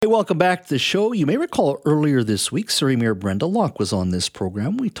Hey, welcome back to the show. You may recall earlier this week, Surrey Mayor Brenda Locke was on this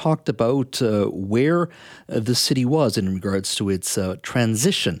program. We talked about where the city was in regards to its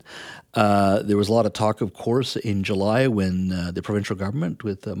transition. There was a lot of talk, of course, in July when the provincial government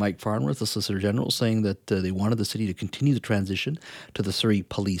with Mike Farnworth, the Solicitor General, saying that they wanted the city to continue the transition to the Surrey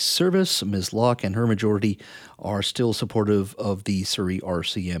Police Service. Ms. Locke and her majority are still supportive of the Surrey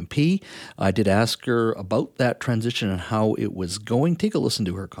RCMP. I did ask her about that transition and how it was going. Take a listen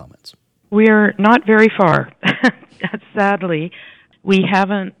to her comments. We're not very far, sadly. We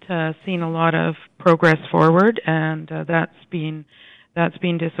haven't seen a lot of progress forward, and that's been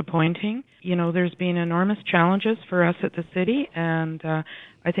disappointing. You know, there's been enormous challenges for us at the city, and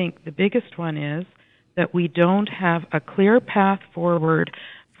I think the biggest one is that we don't have a clear path forward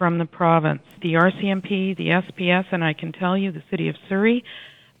from the province. The RCMP, the SPS, and I can tell you the City of Surrey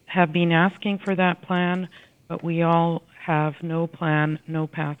have been asking for that plan, but we all have no plan, no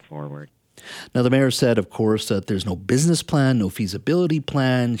path forward. Now, the mayor said, of course, that there's no business plan, no feasibility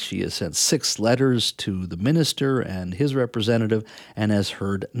plan. She has sent 6 letters to the minister and his representative and has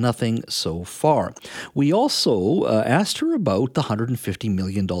heard nothing so far. We also asked her about the $150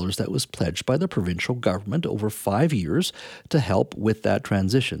 million that was pledged by the provincial government over 5 years to help with that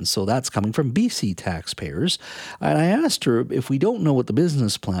transition. So that's coming from BC taxpayers. And I asked her, if we don't know what the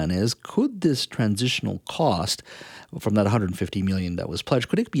business plan is, could this transitional cost from that $150 million that was pledged,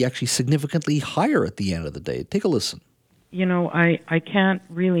 could it be actually significantly higher at the end of the day? Take a listen. You know, I can't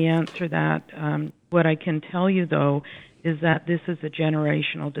really answer that. What I can tell you, though, is that this is a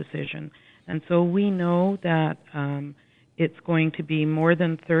generational decision. And so we know that it's going to be more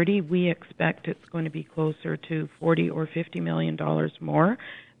than 30. We expect it's going to be closer to $40 or $50 million more,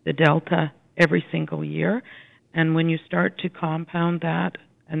 the delta, every single year. And when you start to compound that,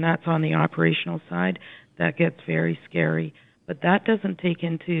 and that's on the operational side, that gets very scary. But that doesn't take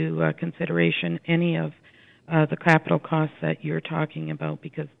into consideration any of the capital costs that you're talking about,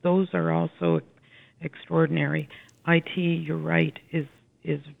 because those are also extraordinary. IT, you're right, is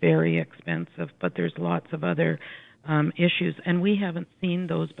very expensive, but there's lots of other issues. And we haven't seen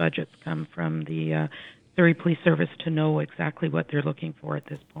those budgets come from the Surrey Police Service to know exactly what they're looking for at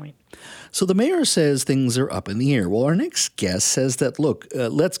this point. So the mayor says things are up in the air. Well, our next guest says that, look,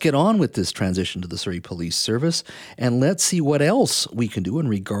 let's get on with this transition to the Surrey Police Service and let's see what else we can do in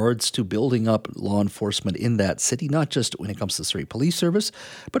regards to building up law enforcement in that city, not just when it comes to the Surrey Police Service,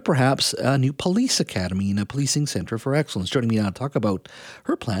 but perhaps a new police academy and a policing centre for excellence. Joining me now to talk about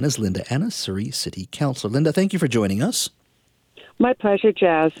her plan is Linda Anna, Surrey City Councillor. Linda, thank you for joining us. My pleasure,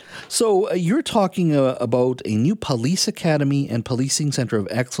 Jazz. So you're talking about a new police academy and policing centre of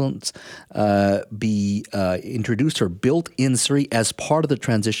excellence be introduced or built in Surrey as part of the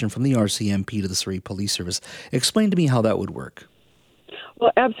transition from the RCMP to the Surrey Police Service. Explain to me how that would work.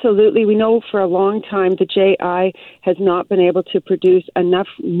 Well, absolutely. We know for a long time the JI has not been able to produce enough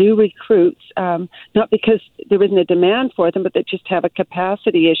new recruits, not because there isn't a demand for them, but they just have a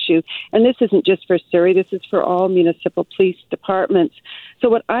capacity issue. And this isn't just for Surrey, this is for all municipal police departments. So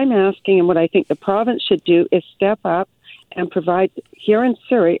what I'm asking and what I think the province should do is step up and provide here in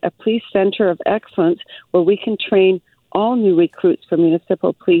Surrey a police centre of excellence where we can train all new recruits for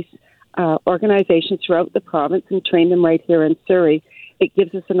municipal police organizations throughout the province and train them right here in Surrey. It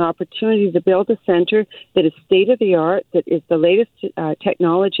gives us an opportunity to build a centre that is state-of-the-art, that is the latest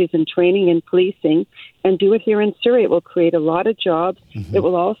technologies and training in policing, and do it here in Surrey. It will create a lot of jobs. Mm-hmm. It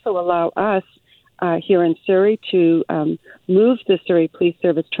will also allow us here in Surrey to move the Surrey Police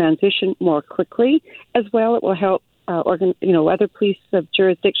Service transition more quickly. As well, it will help other police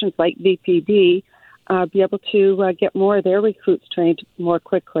jurisdictions like VPD be able to get more of their recruits trained more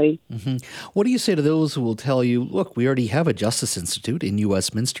quickly. Mm-hmm. What do you say to those who will tell you, look, we already have a Justice Institute in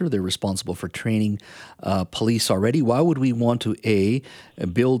Westminster. They're responsible for training police already. Why would we want to,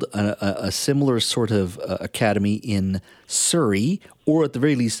 build a similar sort of academy in Surrey, or at the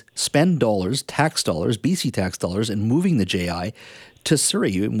very least spend dollars, tax dollars, BC tax dollars, and moving the JI to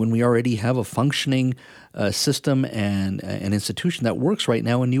Surrey when we already have a functioning system and an institution that works right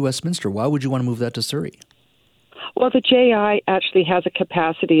now in New Westminster? Why would you want to move that to Surrey? Well, the JI actually has a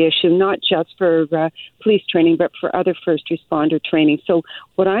capacity issue, not just for police training, but for other first responder training. So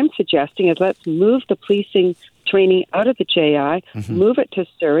what I'm suggesting is let's move the policing training out of the JI, move it to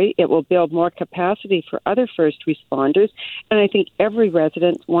Surrey. It will build more capacity for other first responders. And I think every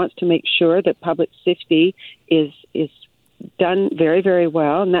resident wants to make sure that public safety is done very, very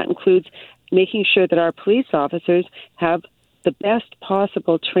well, and that includes making sure that our police officers have the best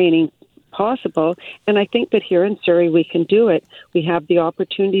possible training possible. And I think that here in Surrey we can do it. We have the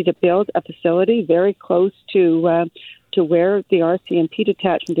opportunity to build a facility very close to to where the RCMP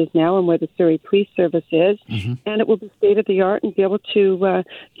detachment is now and where the Surrey Police Service is. And it will be state-of-the-art and be able to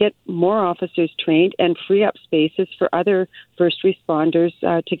get more officers trained and free up spaces for other first responders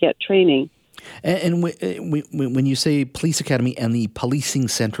to get training. And when you say Police Academy and the Policing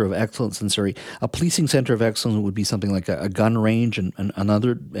Centre of Excellence in Surrey, a Policing Centre of Excellence would be something like a gun range and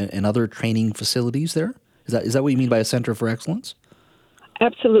other training facilities there? Is that what you mean by a Centre for Excellence?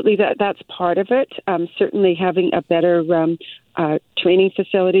 Absolutely, that's part of it. Certainly having a better training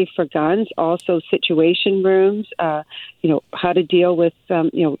facility for guns, also situation rooms, how to deal with,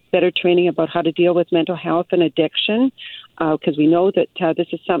 better training about how to deal with mental health and addiction, because we know that this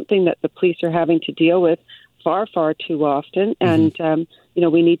is something that the police are having to deal with far, far too often. And,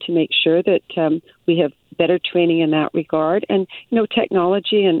 we need to make sure that we have better training in that regard. And,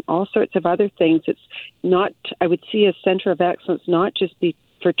 technology and all sorts of other things. It's not, I would see a Centre of Excellence not just be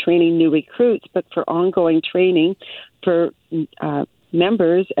for training new recruits, but for ongoing training for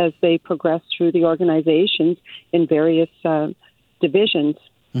members as they progress through the organizations in various divisions.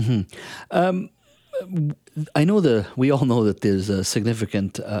 I know we all know that there's a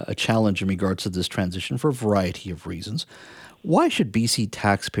significant a challenge in regards to this transition for a variety of reasons. Why should BC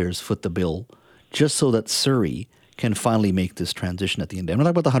taxpayers foot the bill just so that Surrey can finally make this transition at the end? I'm not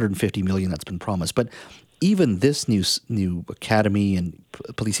talking about the $150 million that's been promised, but even this new academy and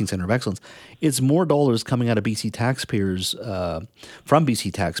policing centre of excellence, it's more dollars coming out of BC taxpayers from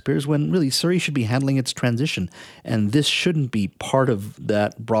BC taxpayers when really Surrey should be handling its transition, and this shouldn't be part of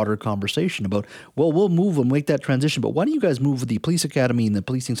that broader conversation about, well, we'll move and make that transition, but why don't you guys move the police academy and the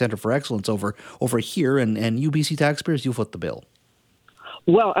policing centre for excellence over here, and you BC taxpayers, you foot the bill?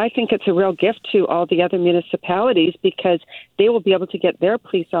 Well, I think it's a real gift to all the other municipalities because they will be able to get their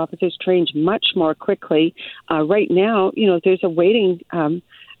police officers trained much more quickly. Right now, there's a waiting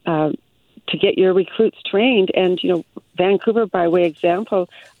to get your recruits trained. And, Vancouver, by way of example,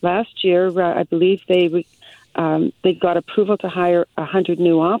 last year, I believe they got approval to hire 100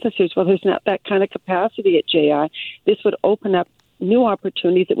 new officers. Well, there's not that kind of capacity at JI. This would open up new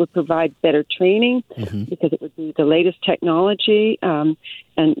opportunities that would provide better training because it would be the latest technology and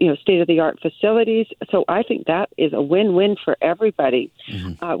state-of-the-art facilities. So I think that is a win-win for everybody.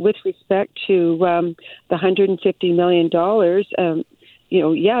 With respect to the $150 million,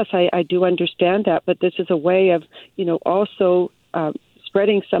 yes, I do understand that, but this is a way of, also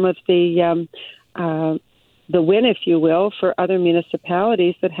spreading some of the win, if you will, for other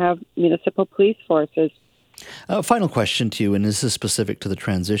municipalities that have municipal police forces. Final question to you, and this is specific to the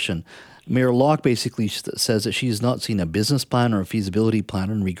transition. Mayor Locke basically says that she has not seen a business plan or a feasibility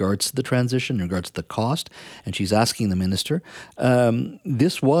plan in regards to the transition, in regards to the cost, and she's asking the minister.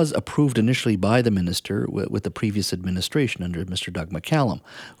 This was approved initially by the minister with the previous administration under Mr. Doug McCallum,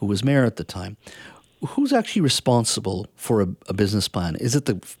 who was mayor at the time. Who's actually responsible for a business plan? Is it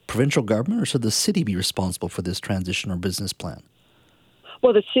the provincial government, or should the city be responsible for this transition or business plan?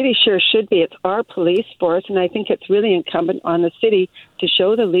 Well, the city sure should be. It's our police force, and I think it's really incumbent on the city to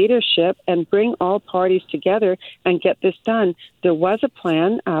show the leadership and bring all parties together and get this done. There was a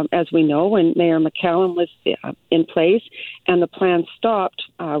plan, as we know, when Mayor McCallum was in place, and the plan stopped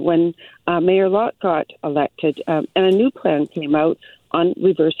when Mayor Locke got elected, and a new plan came out on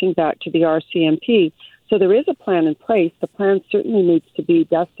reversing back to the RCMP. So there is a plan in place. The plan certainly needs to be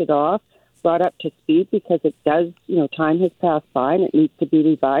dusted off, brought up to speed, because it does, time has passed by and it needs to be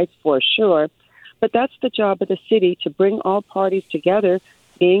revised for sure. But that's the job of the city, to bring all parties together,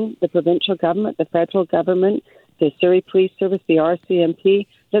 being the provincial government, the federal government, the Surrey Police Service, the RCMP.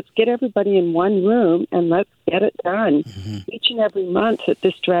 Let's get everybody in one room and let's get it done. Each and every month that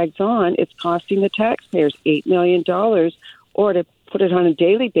this drags on, it's costing the taxpayers $8 million, or to put it on a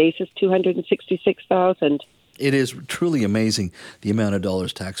daily basis, $266,000. It is truly amazing the amount of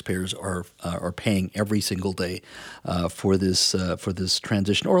dollars taxpayers are paying every single day for this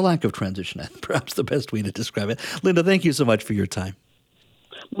transition, or lack of transition, perhaps the best way to describe it. Linda, thank you so much for your time.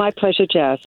 My pleasure, Jazz.